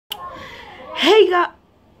Hey guys.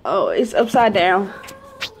 Oh, it's upside down.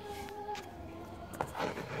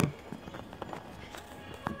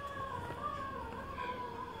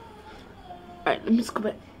 Alright, let me just go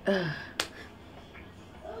back.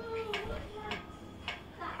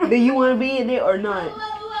 Do you want to be in it or not?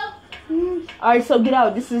 Alright, so get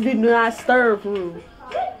out. This is the not stir room.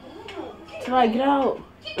 Alright, get out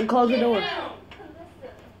and close the door.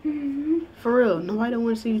 For real, nobody don't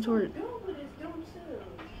want to see you twerk.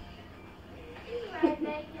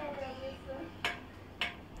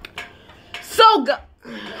 So go.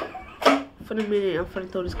 For the minute, I'm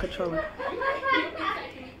finna throw this controller.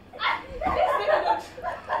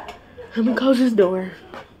 Let me close this door.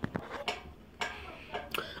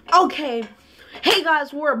 Okay. Hey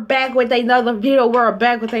guys, we're back with another video.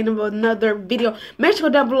 Make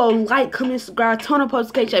sure down below, like, comment, subscribe, turn on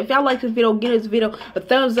notifications. If y'all like this video, give this video a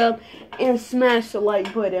thumbs up and smash the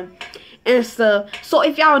like button and stuff. So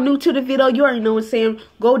if y'all new to the video, you already know what I'm saying.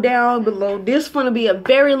 Go down below. This is gonna be a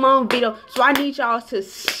very long video, so I need y'all to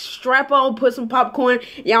strap on, put some popcorn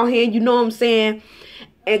y'all here. You know what I'm saying?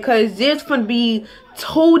 And cause this gonna be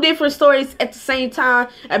two different stories at the same time.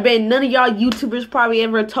 I bet none of y'all YouTubers probably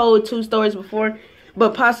ever told two stories before,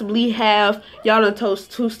 but possibly have. Y'all done told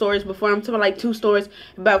two stories before. I'm talking like two stories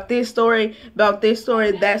about this story,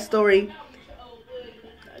 that story.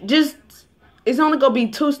 Just, it's only gonna be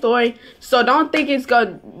two stories, so don't think it's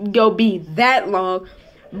gonna be that long.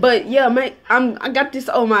 But yeah, man, I got this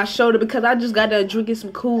on my shoulder because I just got done drinking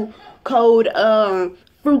some cold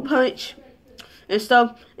fruit punch and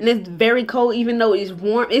stuff, and it's very cold. Even though it's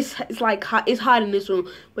warm, it's like hot. It's hot in this room,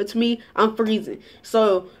 but to me, I'm freezing.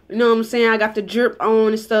 So you know what I'm saying. I got the drip on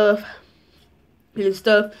and stuff.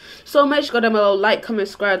 So make sure to go down below, like, comment,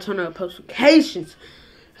 subscribe, turn on notifications.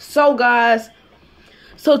 So guys,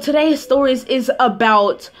 so today's stories is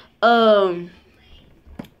about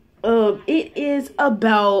it is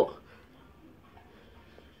about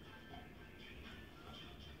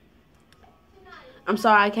I'm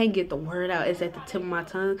sorry, I can't get the word out. It's at the tip of my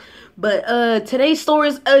tongue. But today's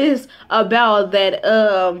stories is about that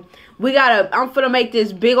I'm finna make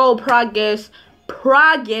this big old progress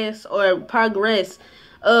or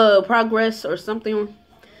something.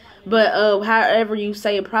 But however you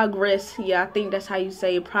say it, progress. Yeah, I think that's how you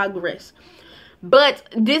say it, progress. But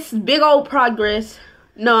this big old progress.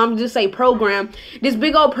 No, I'm just saying program. This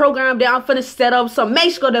big old program that I'm finna set up. So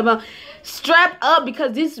make sure to strap up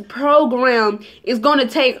because this program is gonna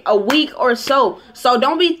take a week or so. So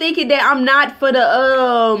don't be thinking that I'm not for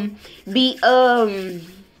the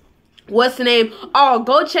what's the name? Oh,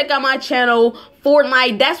 go check out my channel,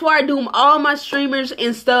 Fortnite. That's where I do all my streamers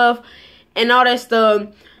and stuff and all that stuff.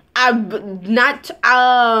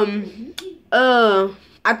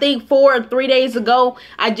 I think 4 or 3 days ago,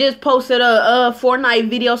 I just posted a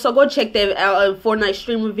Fortnite video. So go check that out, a Fortnite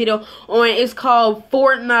streamer video on. It's called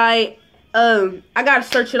Fortnite. I gotta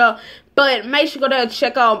search it up. But make sure to go there and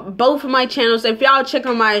check out both of my channels. If y'all check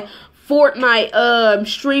on my Fortnite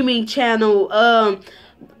streaming channel,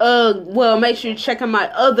 well, make sure you check out my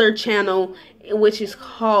other channel, which is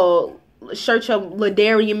called search up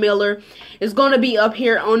Ladarian Miller. It's gonna be up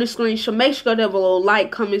here on the screen. So make sure to go down below,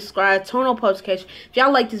 like, comment, subscribe, turn on notifications. If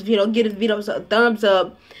y'all like this video, give this video a thumbs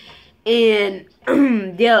up. And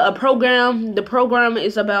yeah, the program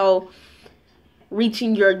is about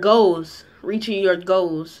reaching your goals.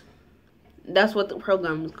 That's what the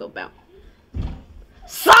program is about.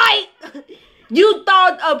 Psych! You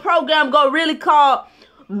thought a program gonna really call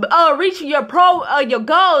reaching your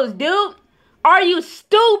goals, dude? Are you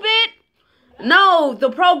stupid? No,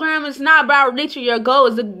 the program is not about reaching your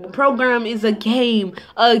goals. The program is a game.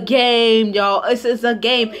 Y'all. It's a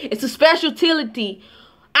game. It's a specialty.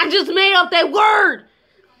 I just made up that word.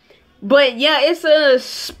 But yeah, it's a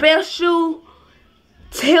specialty.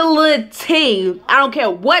 I don't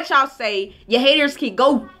care what y'all say. Your haters can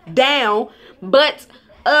go down. But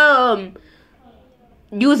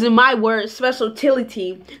using my word,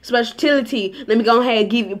 specialty. Let me go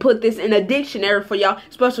ahead and put this in a dictionary for y'all.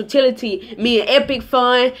 Specialty mean epic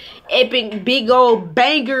fun, epic big old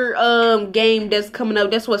banger game that's coming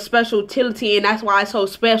up. That's what specialty, and that's why it's so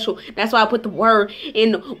special. That's why I put the word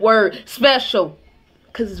in the word special,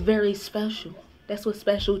 cause it's very special. That's what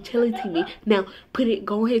specialty means. Now,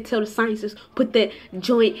 go ahead, tell the scientists, put that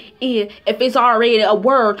joint in. If it's already a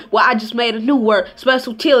word, well, I just made a new word,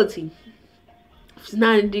 specialty. If it's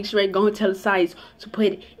not in the dictionary, go and tell the science to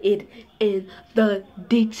put it in the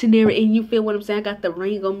dictionary. And you feel what I'm saying? I got the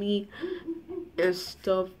ring on me and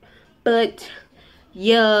stuff. But,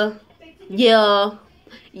 yeah.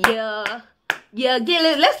 Yeah,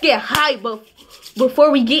 let's get hype before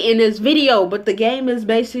we get in this video. But the game is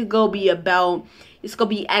basically gonna be about, it's gonna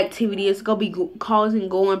be activity. It's gonna be causing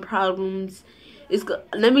going problems.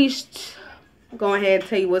 Let me go ahead and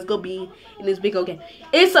tell you what's gonna be in this big old game.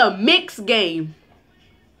 It's a mixed game.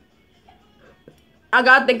 I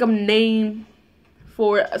gotta think of a name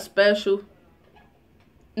for a special.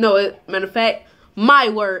 No, matter of fact, my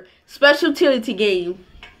word, special utility game.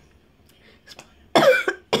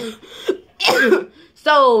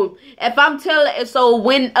 So if I'm telling, so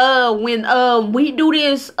when we do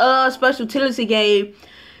this special utility game,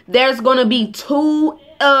 there's gonna be 2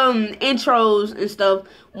 intros and stuff.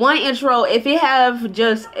 One intro, if it have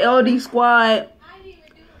just LD Squad,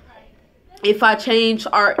 if I change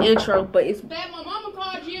our intro, but it's Dad, my mama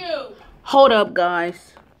called you. Hold up,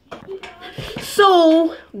 guys.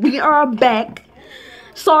 So we are back.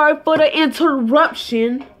 Sorry for the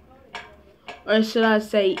interruption. Or should I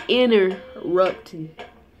say interrupting?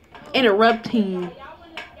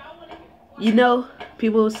 You know,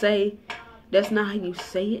 people say that's not how you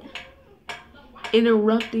say it.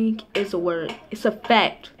 Interrupting is a word. It's a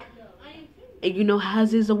fact. And you know how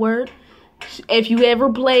is a word? If you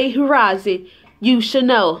ever play Horizon, you should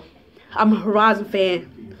know. I'm a Horizon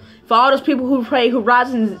fan. For all those people who play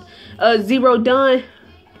Horizon Zero Dawn,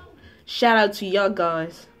 shout out to y'all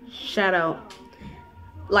guys. Shout out.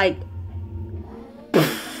 Like,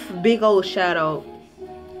 big old shout out.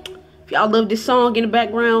 If y'all love this song in the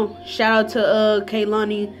background, shout out to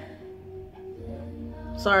Kaylani.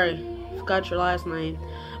 Sorry, forgot your last name.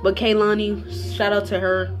 But Kaylani, shout out to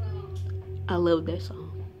her. I love that song.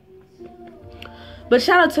 But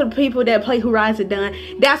shout out to the people that play Horizon Dawn.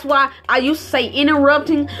 That's why I used to say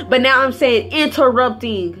interrupting, but now I'm saying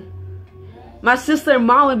interrupting. My sister and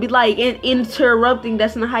mom would be like, interrupting,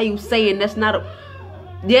 that's not how you say it. That's not a...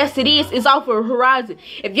 Yes, it is. It's off of Horizon.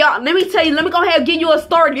 If y'all, let me tell you, let me go ahead and give you a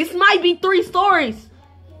story. This might be 3 stories.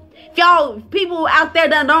 If y'all, people out there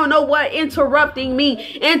that don't know what interrupting mean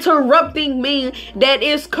that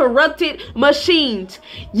is corrupted machines.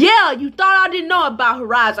 Yeah, you thought I didn't know about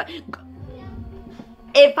Horizon.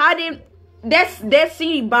 If I didn't, that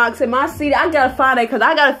CD box in my CD, I gotta find it because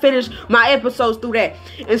I gotta finish my episodes through that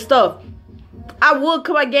and stuff. I would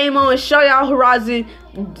come my game on and show y'all Horizon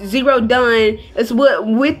Zero Dawn. It's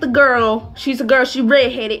with the girl. She's a girl. She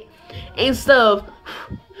redheaded and stuff.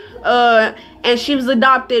 And she was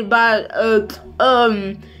adopted by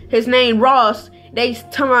his name Ross. They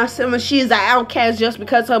tell me she's an outcast just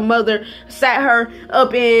because her mother sat her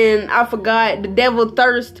up in, I forgot, the devil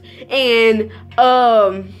thirst, and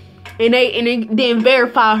they didn't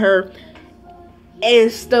verify her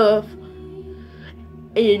and stuff.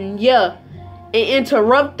 And yeah. And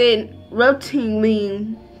interrupting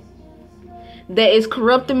mean that is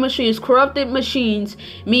corrupted machines. Corrupted machines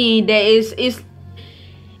mean that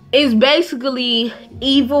it's basically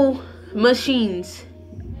evil machines.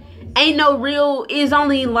 Ain't no real, it's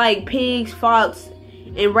only like pigs, fox,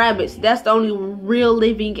 and rabbits. That's the only real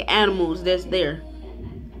living animals that's there.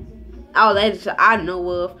 All that I know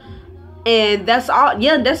of. And that's all.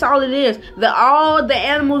 Yeah, that's all it is. All the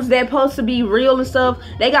animals that supposed to be real and stuff,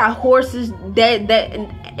 they got horses that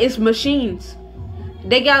it's machines.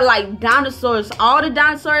 They got like dinosaurs. All the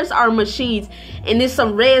dinosaurs are machines. And it's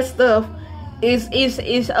some red stuff.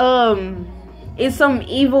 It's some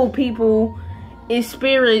evil people. It's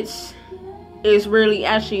spirits. It's really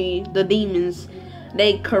actually the demons.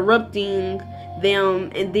 They corrupting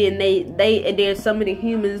them, and then and then some of the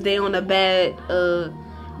humans, they on the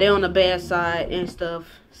bad side and stuff.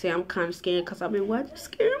 See, I'm kind of scared because I've been watching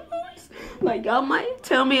scary movies. Like, y'all might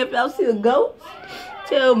tell me if y'all see a ghost.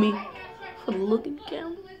 Tell me. For the look in the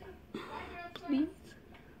camera. Please.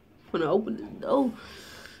 I'm gonna open this door.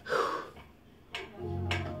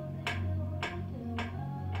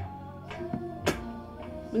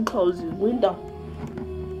 Let me close this window.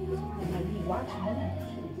 I be watching movies.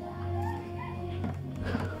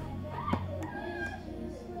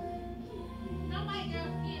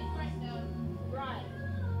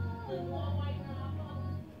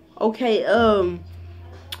 Okay,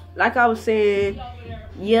 like I was saying,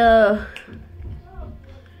 yeah,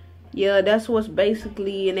 that's what's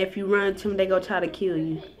basically, and if you run into them, they gonna try to kill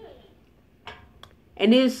you.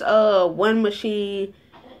 And this, one machine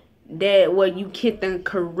that, where you can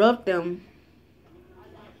corrupt them,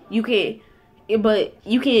 you can, but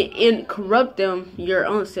you can corrupt them your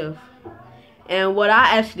own self. And what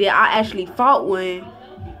I actually fought one,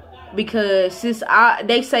 because since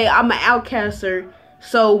they say I'm an outcaster,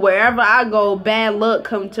 so wherever I go, bad luck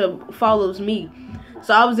follows me.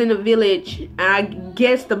 So I was in a village, and I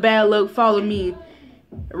guess the bad luck followed me.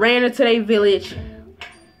 Ran into their village,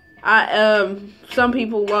 Some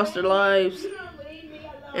people lost their lives,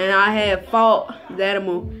 and I had fought the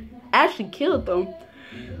animal. Actually killed them,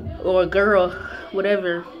 or a girl,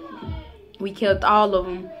 whatever. We killed all of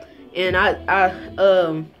them, and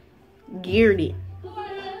I geared it.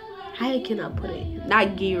 How can I put it?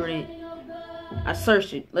 Not geared it. I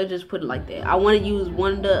searched it. Let's just put it like that. I want to use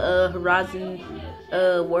one of the Horizon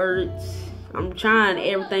words. I'm trying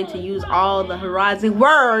everything to use all the Horizon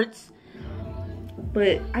words,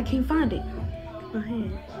 but I can't find it. My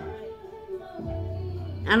head.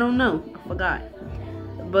 I don't know. I forgot.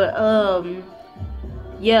 But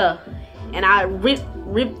yeah, and I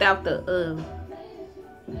ripped out the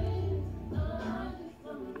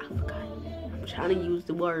I forgot. I'm trying to use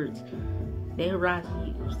the words that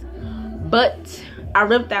Horizon used, but I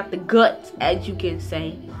ripped out the guts, as you can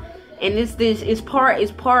say, and it's part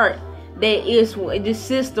that is this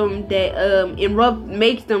system that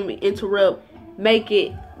makes them interrupt, make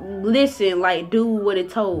it listen, like do what it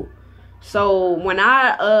told. So when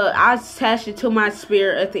I attach it to my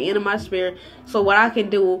spear at the end of my spear, so what I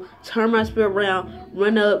can do, turn my spear around,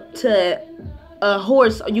 run up to a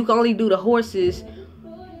horse. You can only do the horses,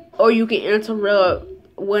 or you can interrupt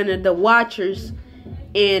one of the watchers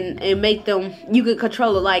and make them. You can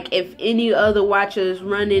control it. Like if any other watchers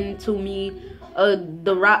run into me,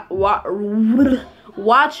 the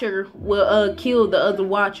watcher will kill the other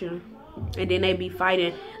watcher. And then they be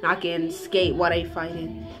fighting, and I can escape while they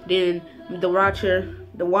fighting. Then the watcher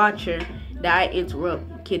that I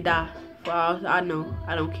interrupt can die. For all I know,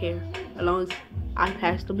 I don't care as long as I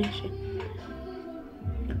pass the mission.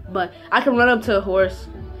 But I can run up to a horse.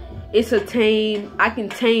 It's a tame. I can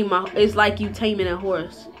tame it's like you taming a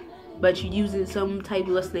horse, but you using some type of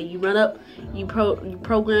lesson. You run up, you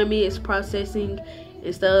program it, it's processing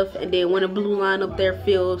and stuff, and then when the blue line up there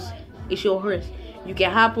fills, it's your horse. You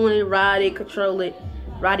can hop on it, ride it, control it,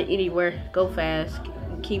 ride it anywhere, go fast.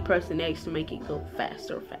 Keep pressing X to make it go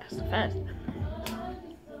faster, faster, faster.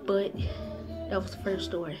 But that was the first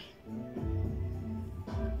story.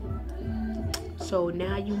 So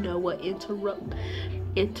now you know what interrupting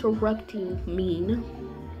mean.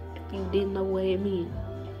 If you didn't know what it mean.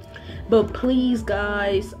 But please,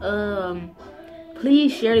 guys,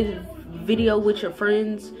 please share this video with your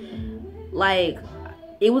friends. Like,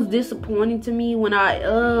 it was disappointing to me when I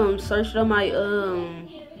searched on my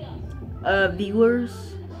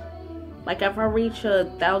viewers. Like if I reach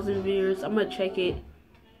 1,000 viewers, I'm gonna check it.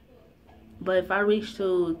 But if I reach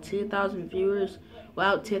to 10,000 viewers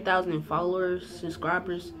without 10,000 followers,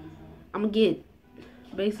 subscribers, I'm gonna get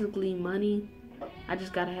basically money. I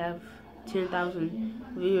just gotta have 10,000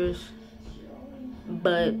 viewers.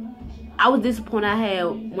 But I was disappointed. I had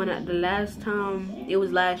the last time, it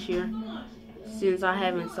was last year. Since I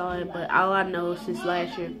haven't saw it, but all I know since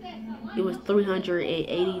last year, it was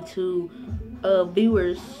 382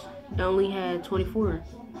 viewers. I only had 24.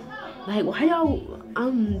 Like, why y'all?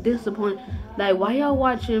 I'm disappointed. Like, why y'all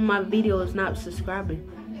watching my videos not subscribing?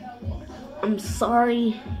 I'm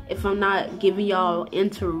sorry if I'm not giving y'all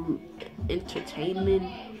entertainment,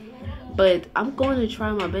 but I'm going to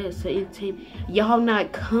try my best to entertain y'all.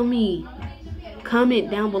 Not comment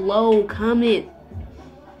down below. Comment.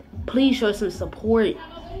 Please show some support.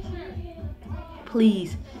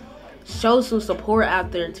 Please show some support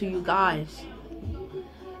out there to you guys.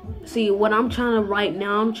 See, what I'm trying to right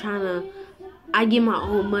now, I get my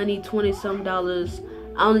own money, $20-some.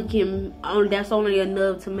 That's only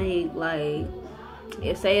enough to make, like,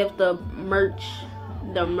 say if the merch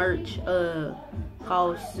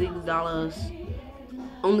costs $6,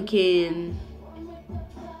 only can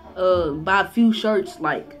buy a few shirts.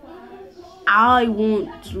 Like, I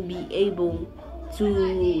want to be able to,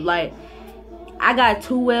 like, I got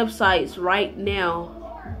 2 websites right now.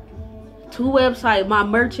 2 websites. My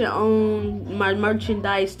merchandise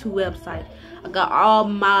 2 websites. I got all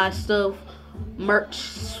my stuff, merch,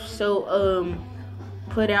 so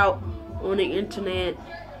put out on the internet.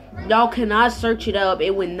 Y'all cannot search it up.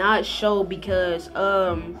 It would not show because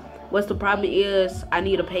what's the problem is I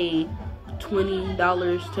need to pay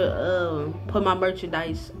 $20 to put my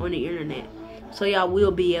merchandise on the internet. So y'all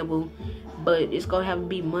will be able, but it's gonna have to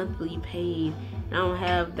be monthly paid. I don't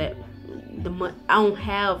have that. I don't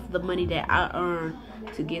have the money that I earn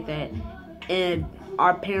to get that, and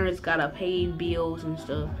our parents gotta pay bills and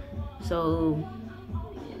stuff. So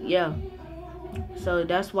yeah, so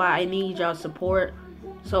that's why I need y'all support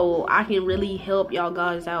so I can really help y'all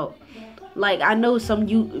guys out. Like, I know some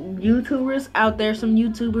YouTubers out there,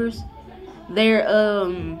 they're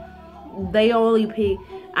they only pay.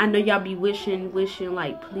 I know y'all be wishing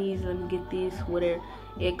like, please let me get this, whatever,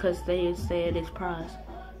 cause they said it's prize.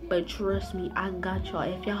 But trust me, I got y'all.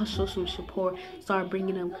 If y'all show some support, start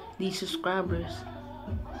bringing up these subscribers.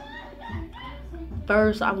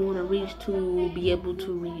 First, I want to be able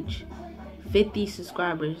to reach 50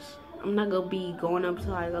 subscribers. I'm not gonna be going up to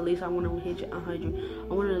like, at least I want to hit 100.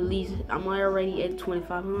 I want to at least, I'm already at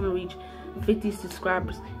 25. I want to reach 50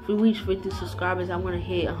 subscribers. If we reach 50 subscribers, I want to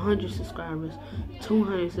hit 100 subscribers,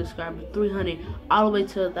 200 subscribers, 300, all the way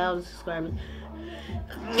to 1,000 subscribers.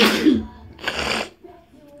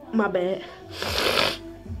 My bad.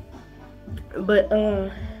 But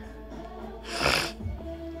I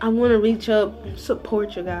want to reach up,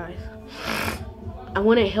 support you guys. I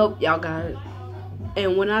want to help y'all guys.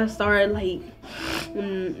 And when I started, like,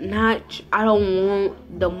 I don't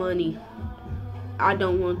want the money. I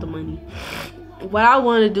don't want the money. What I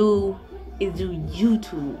want to do is do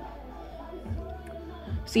YouTube.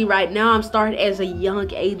 See, right now I'm starting as a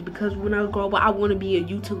young age because when I grow up, I want to be a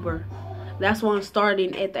YouTuber. That's why I'm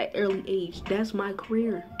starting at that early age. That's my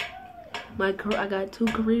career. I got 2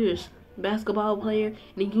 careers: basketball player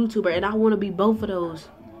and a YouTuber, and I want to be both of those.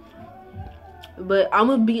 But I'm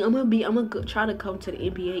gonna try to come to the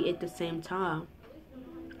NBA at the same time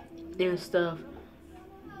and stuff.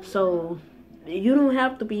 So you don't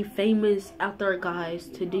have to be famous out there, guys,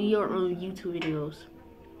 to do your own YouTube videos.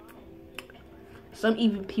 Some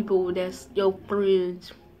even people that's your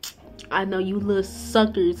friends. I know you little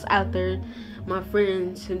suckers out there, my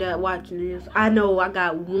friends that watching this. I know I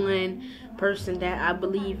got one person that I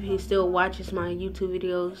believe he still watches my YouTube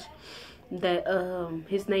videos. That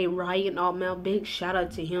his name Ryan Altman. Big shout out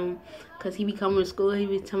to him, cause he be coming to school. He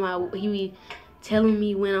be telling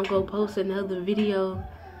me when I'm gonna post another video.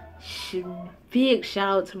 Big shout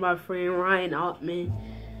out to my friend Ryan Altman.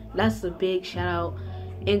 That's a big shout out.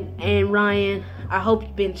 And Ryan, I hope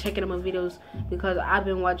you've been checking out my videos because I've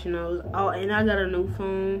been watching those. Oh, and I got a new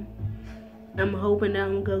phone. I'm hoping that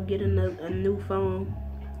I'm gonna get a new phone,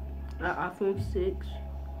 an iPhone 6.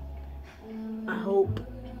 I hope.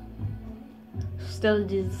 Still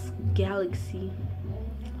just Galaxy,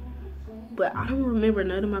 but I don't remember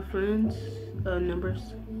none of my friends'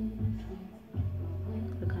 numbers.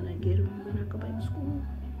 I gotta get them when I go back to school.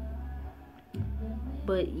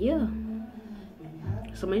 But yeah,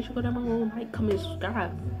 so make sure you go down below, like, comment,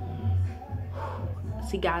 subscribe.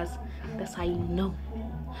 See, guys, that's how you know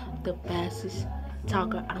the fastest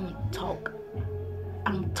talker. I don't talk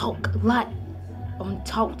a lot. I don't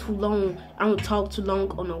talk too long. I don't talk too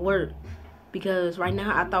long on the word. Because right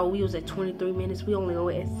now I thought we was at 23 minutes. We only go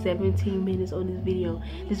at 17 minutes on this video.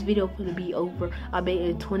 This video gonna be over. I bet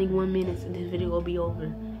in 21 minutes this video will be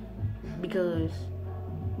over.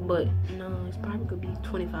 But no, it's probably gonna be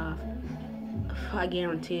 25. I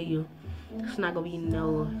guarantee you. It's not gonna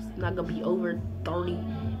be over 30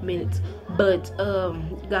 minutes. But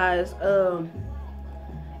guys,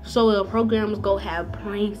 so the programs go have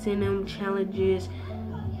pranks in them, challenges,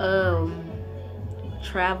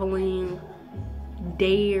 traveling,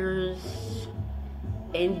 dares,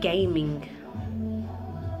 and gaming.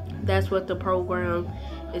 That's what the program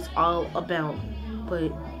is all about.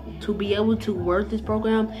 But to be able to work this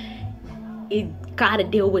program, it gotta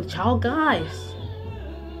deal with y'all guys.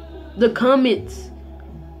 The comments,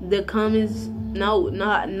 no,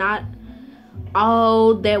 not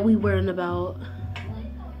all that we worrying about.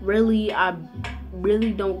 Really, I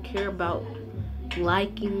really don't care about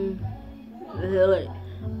liking.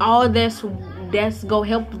 All that's gonna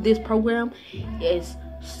help with this program is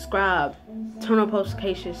subscribe, turn on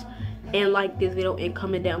notifications, and like this video and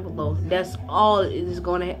comment down below. That's all is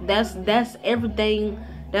gonna. That's everything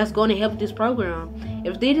that's gonna help this program.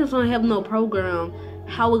 If they just don't have no program,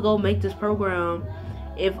 how we gonna make this program?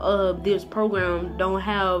 If this program don't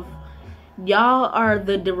have, y'all are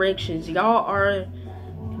the directions, y'all are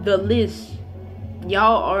the list,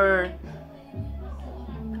 y'all are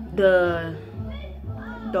the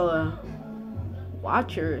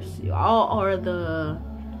watchers, y'all are the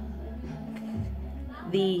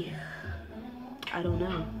I don't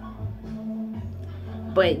know,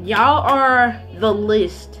 but y'all are the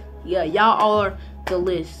list. Yeah, y'all are the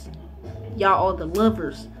list. Y'all are the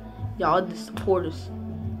lovers. Y'all are the supporters.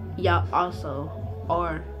 Y'all also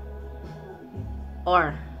are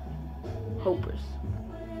hopers.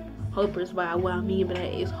 Hopers, by what I mean by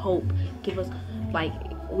that is hope. Give us, like,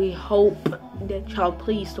 we hope that y'all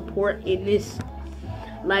please support in this.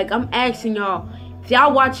 Like, I'm asking y'all, if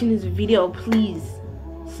y'all watching this video, please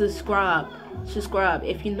subscribe.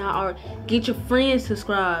 If you're not already, get your friends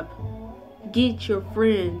subscribe. Get your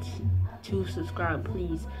friends to subscribe,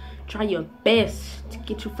 please. Try your best to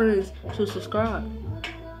get your friends to subscribe.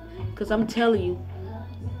 Because I'm telling you,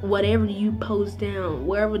 whatever you post down,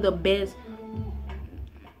 wherever the best,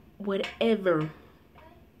 whatever.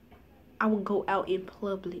 I would go out in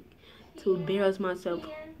public to embarrass myself.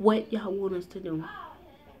 What y'all want us to do?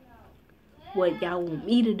 What y'all want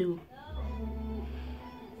me to do?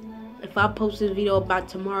 If I post this video about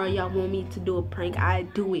tomorrow, y'all want me to do a prank, I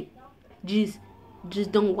do it. Just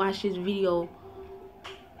don't watch this video.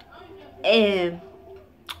 And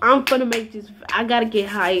I'm gonna make this. I gotta get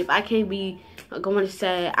hype. I can't be going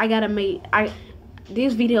sad. I gotta make.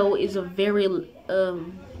 This video is a very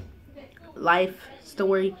life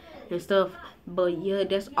story and stuff. But yeah,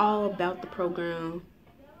 that's all about the program.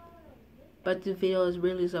 But the video is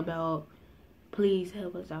really about. Please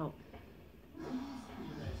help us out.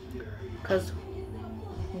 Cause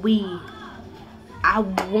I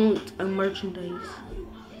want a merchandise.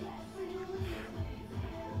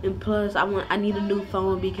 And plus, I need a new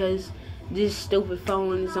phone because this stupid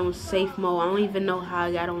phone is on safe mode. I don't even know how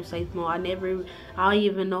I got on safe mode. I don't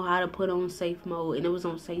even know how to put on safe mode, and it was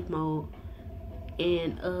on safe mode.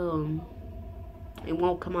 And it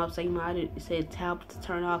won't come out safe mode. It said tap to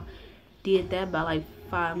turn off. Did that by like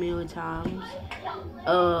 5 million times.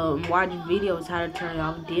 Watched videos how to turn it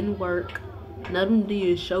off. Didn't work. Nothing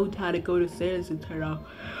did show how to go to settings and turn it off.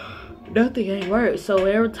 Nothing ain't work. So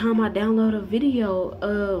every time I download a video,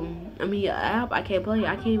 an app, I can't play it.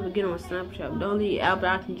 I can't even get on Snapchat. The only app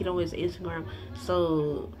I can get on is Instagram.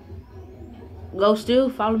 So go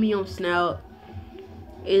still follow me on Snap.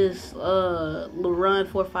 It's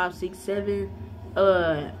LaRun4567.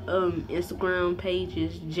 Instagram page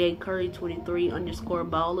is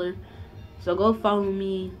jcurry23_baller. So go follow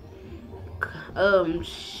me.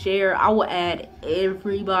 Share. I will add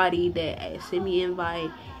everybody that send me invite.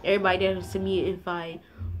 Everybody that send me an invite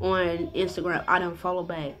on Instagram, I don't follow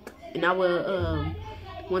back. And I will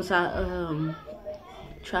once I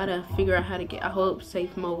try to figure out how to get. I hope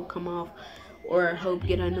safe mode will come off, or I hope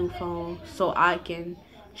get a new phone so I can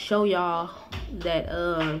show y'all that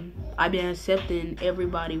I've been accepting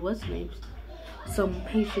everybody. What's names? So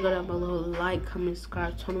make sure to go down below, like, comment,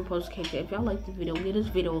 subscribe, turn on notifications. If y'all like this video, give this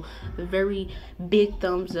video a very big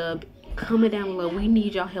thumbs up. Comment down below. We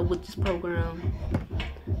need y'all help with this program.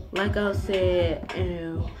 Like I said,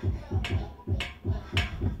 so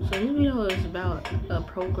this video is about a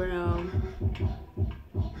program,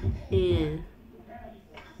 and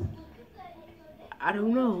I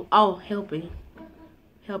don't know. Oh, helping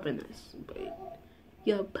us. But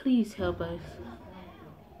yeah, please help us.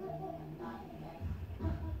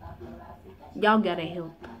 Y'all gotta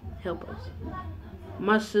help us.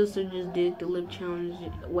 My sister just did the lip challenge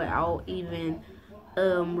without even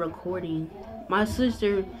recording. My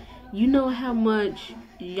sister, you know how much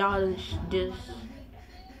y'all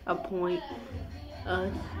disappoint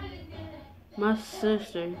us. My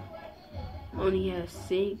sister only has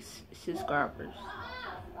 6 subscribers.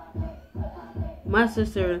 My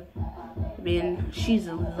sister, she's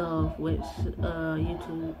in love with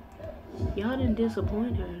YouTube. Y'all didn't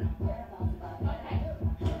disappoint her.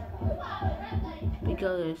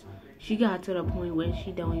 Because she got to the point where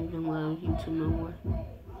she don't even love YouTube no more.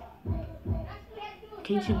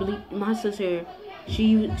 Can't you believe my sister?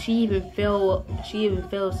 She even failed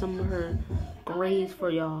some of her grades for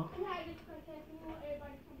y'all.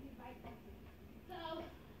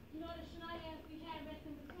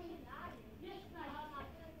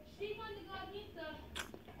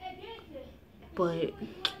 But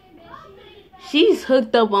she's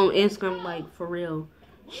hooked up on Instagram, like, for real.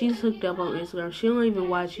 She's hooked up on Instagram. She don't even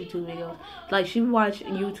watch YouTube videos. Like, she watch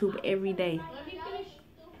YouTube every day.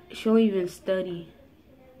 She don't even study.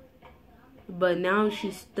 But now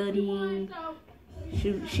she's studying.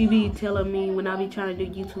 She be telling me when I be trying to do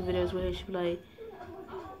YouTube videos with her, she be like,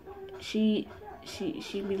 she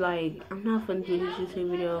be like, I'm not finna do this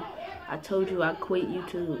YouTube video. I told you I quit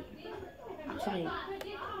YouTube. I was like,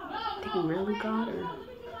 they really got her.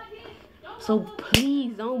 So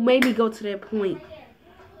please don't make me go to that point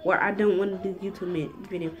where I don't want to do YouTube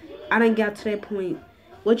video. I done got to that point.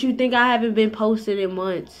 What you think I haven't been posting in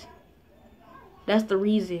months? That's the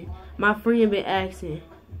reason. My friend been asking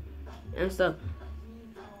and stuff.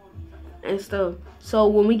 So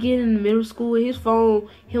when we get in middle school, his phone,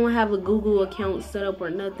 he don't have a Google account set up or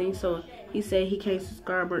nothing. So he said he can't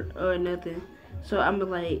subscribe or nothing. So I'm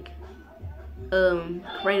like,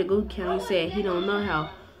 create a Google account. He said he don't know how.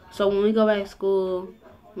 So when we go back to school,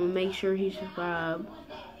 we'll make sure he subscribe.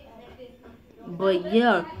 But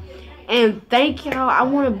yeah, and thank y'all. I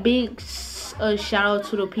want a big shout out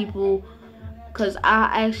to the people, cause y'all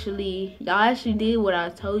actually did what I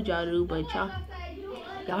told y'all to do, but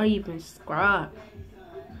y'all even subscribe.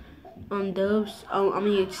 Dubs,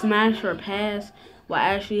 Smash or Pass. What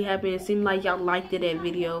actually happened? It seemed like y'all liked that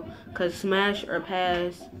video, cause Smash or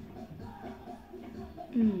Pass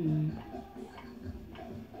I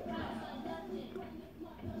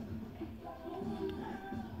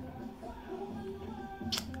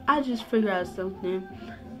just figured out something.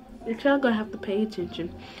 Y'all gonna have to pay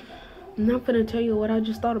attention. I'm not gonna tell you what I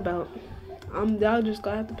just thought about. Y'all just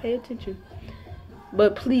gonna have to pay attention.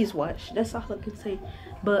 But please watch. That's all I can say.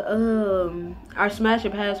 But our Smash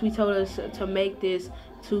It Pass, we told us to make this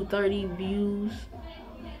to 30 views,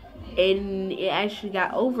 and it actually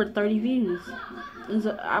got over 30 views.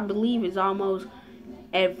 I believe it's almost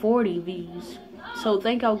at 40 views. So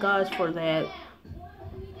thank y'all guys for that.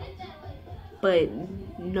 But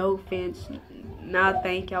no offense, not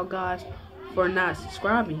thank y'all guys for not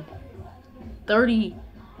subscribing. 30,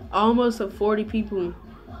 almost 40 people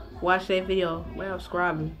watched that video without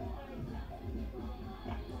subscribing.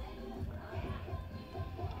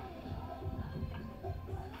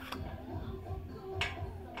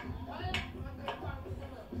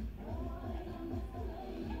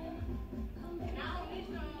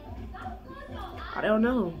 I don't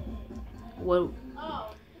know what,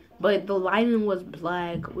 but the lighting was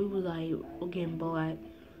black. We was like, we're getting black.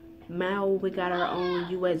 Now we got our own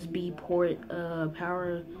USB port,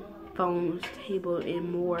 power phones table,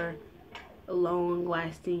 and more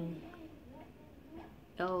long-lasting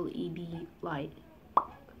LED light.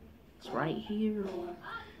 It's right here,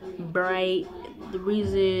 bright. The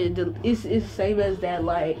reason it's the same as that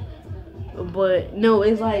light, but no,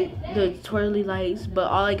 it's like the twirly lights.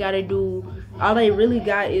 But all I really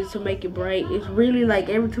got is to make it bright. It's really like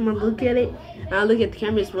every time I look at it, and I look at the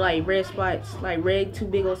camera, it's like red spots, like red, two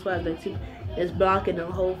big old spots that's blocking the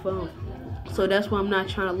whole phone. So that's why I'm not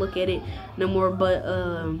trying to look at it no more. But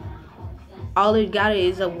all it got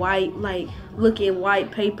is a white, like looking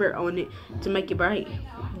white paper on it to make it bright.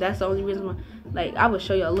 That's the only reason why. Like, I would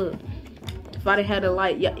show y'all. Look, if I didn't have the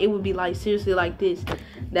light, yeah, it would be like seriously like this.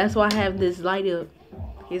 That's why I have this light up.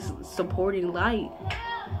 It's supporting light.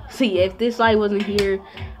 See, if this light wasn't here,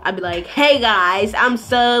 I'd be like, hey guys, I'm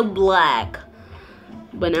so black.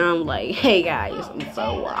 But now I'm like, hey guys, I'm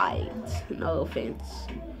so white. No offense.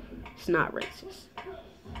 It's not racist.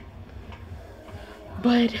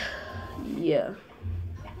 But, yeah.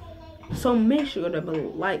 So make sure to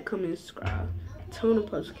like, comment, subscribe. Turn on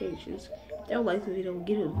notifications. If y'all like the video,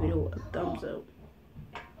 give this video a thumbs up.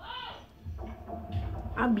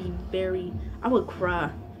 I would cry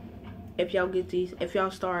if y'all get these, if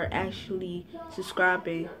y'all start actually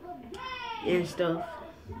subscribing and stuff.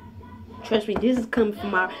 Trust me, this is coming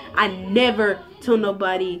from I never told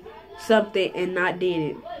nobody something and not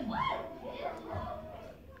did it.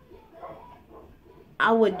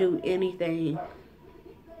 I would do anything.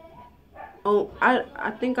 Oh,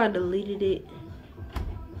 I think I deleted it.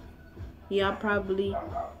 Yeah, I probably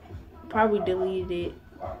deleted it.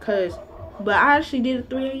 But I actually did a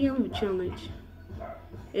 3 a.m. challenge.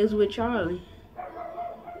 It was with Charlie.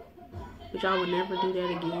 Which I would never do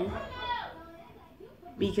that again.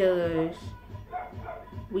 Because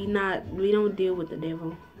we don't deal with the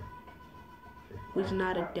devil. We're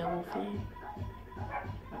not a devil fan.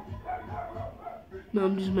 No,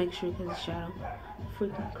 I'm just making sure because the shadow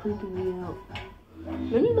freaking creeping me out.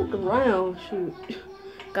 Let me look around. Shoot.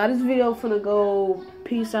 Got this video finna go.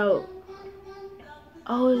 Peace out.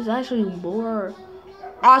 Oh, it's actually more.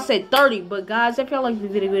 I said 30, but guys, if y'all like the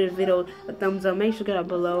video, give this video a thumbs up. Make sure to get up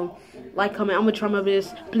below. Like, comment. I'm gonna try my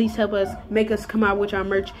best. Please help us. Make us come out with our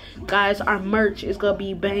merch. Guys, our merch is gonna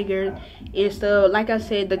be banger and stuff. Like I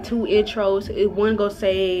said, the 2 intros, one gonna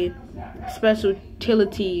say special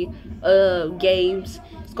utility games.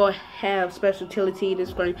 It's gonna have special utility in the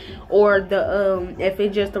screen, or the if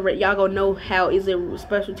it's just y'all gonna know how is it a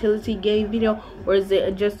special utility game video or is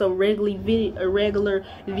it just a regular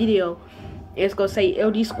video. It's gonna say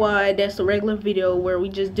LD Squad. That's a regular video where we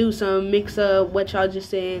just do some mix up what y'all just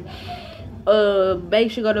said.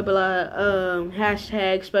 Make sure go to below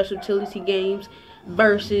hashtag special utility games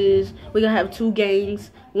versus we gonna have 2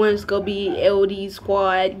 games. One's gonna be LD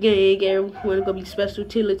Squad gang and one's gonna be special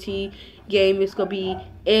utility game. It's gonna be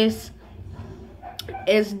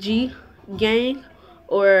SG gang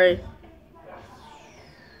or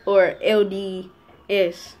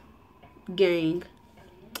LDS gang.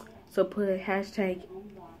 So put hashtag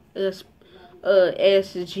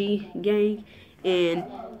SG gang and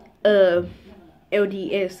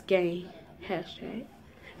LDS gang hashtag.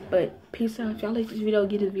 But peace out. If y'all like this video,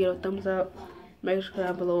 give this video a thumbs up. Make sure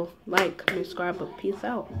down below, like, comment, subscribe, but peace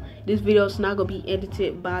out. This video is not gonna be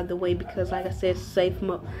edited, by the way, because like I said, safe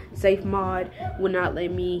mod will not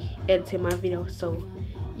let me edit my video. So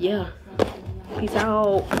yeah, peace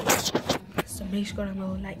out. So make sure down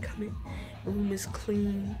below, like, comment. The room is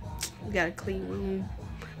clean. We got a clean room.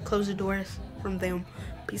 Close the doors. from them.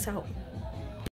 Peace out.